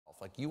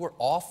Like, you were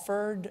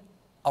offered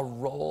a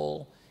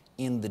role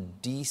in the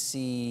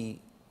DC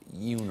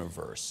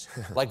universe,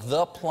 like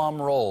the plum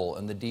role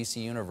in the DC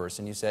universe,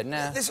 and you said,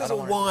 nah. This was a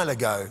while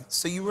ago.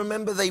 So you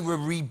remember they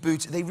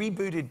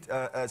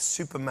rebooted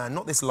Superman,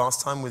 not this last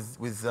time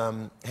with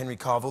Henry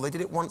Cavill. They did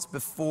it once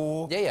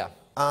before. Yeah,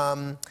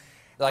 yeah.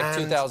 Like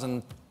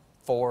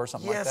 2004 or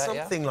something like that,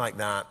 yeah? Something like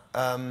that.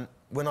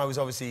 When I was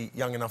obviously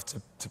young enough to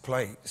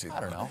play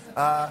Superman. I don't know.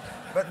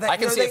 But I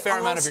can see a fair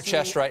amount of your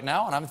chest right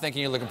now, and I'm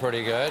thinking you're looking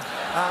pretty good.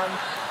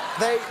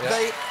 They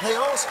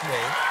asked me...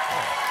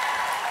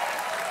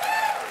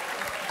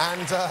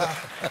 And,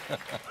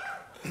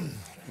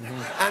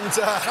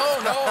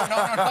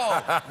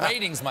 No.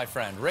 Ratings, my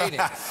friend,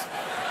 ratings.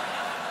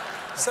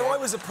 So I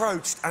was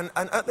approached, and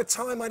at the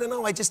time, I don't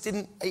know, I just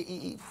didn't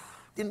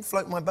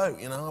float my boat,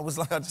 you know? I was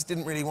like, I just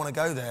didn't really want to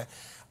go there.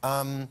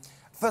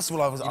 First of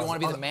all, I was... You don't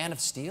want to be the Man of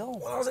Steel?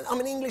 Well,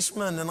 I'm an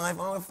Englishman, and I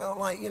felt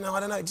like, you know, I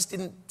don't know, it just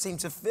didn't seem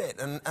to fit.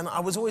 And I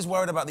was always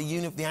worried about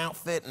the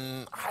outfit,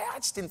 and I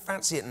just didn't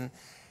fancy it. And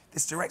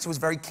this director was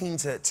very keen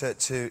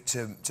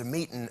to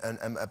meet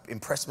and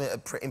impress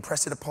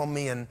it upon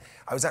me. And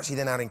I was actually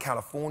then out in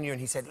California, and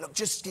he said, look,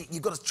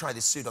 you've got to try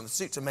this suit on. The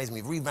suit's amazing.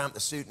 We've revamped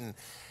the suit. And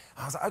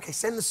I was like, OK,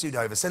 send the suit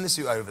over, send the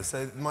suit over.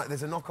 So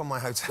there's a knock on my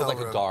hotel room.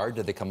 Like a guard?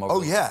 Did they come over?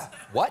 Oh, yeah.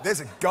 What? There's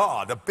a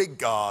guard, a big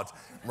guard,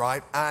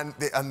 right? And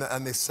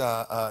this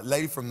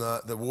lady from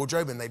the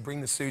wardrobe, and they bring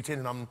the suit in,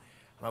 and I'm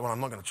like, well, I'm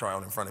not going to try it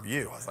on in front of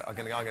you. I was like, I'm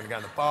going to go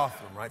in the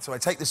bathroom, right? So I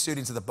take the suit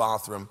into the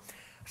bathroom.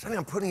 Suddenly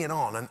I'm putting it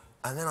on, and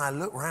then I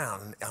look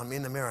round, and I'm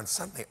in the mirror, and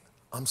suddenly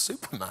I'm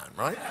Superman,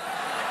 right?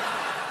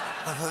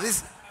 I thought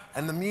this...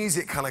 And the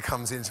music kind of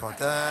comes in, so I'm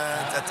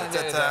right?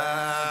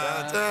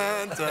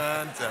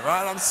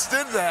 I'm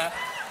stood there,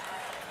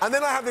 and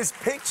then I have this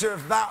picture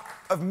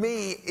of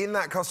me in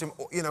that costume,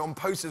 you know, on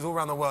posters all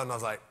around the world, and I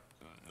was like,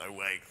 no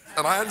way.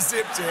 And I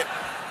unzipped it.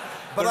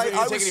 But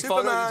I was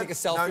Superman. Did you take a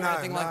selfie or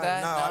anything like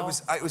that? No,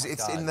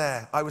 it's in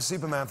there. I was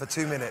Superman for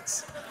 2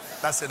 minutes.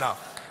 That's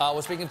enough.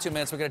 Well, speaking of 2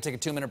 minutes, we're going to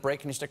take a 2-minute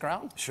break. Can you stick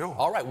around? Sure.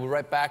 All right, we'll be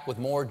right back with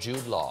more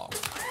Jude Law.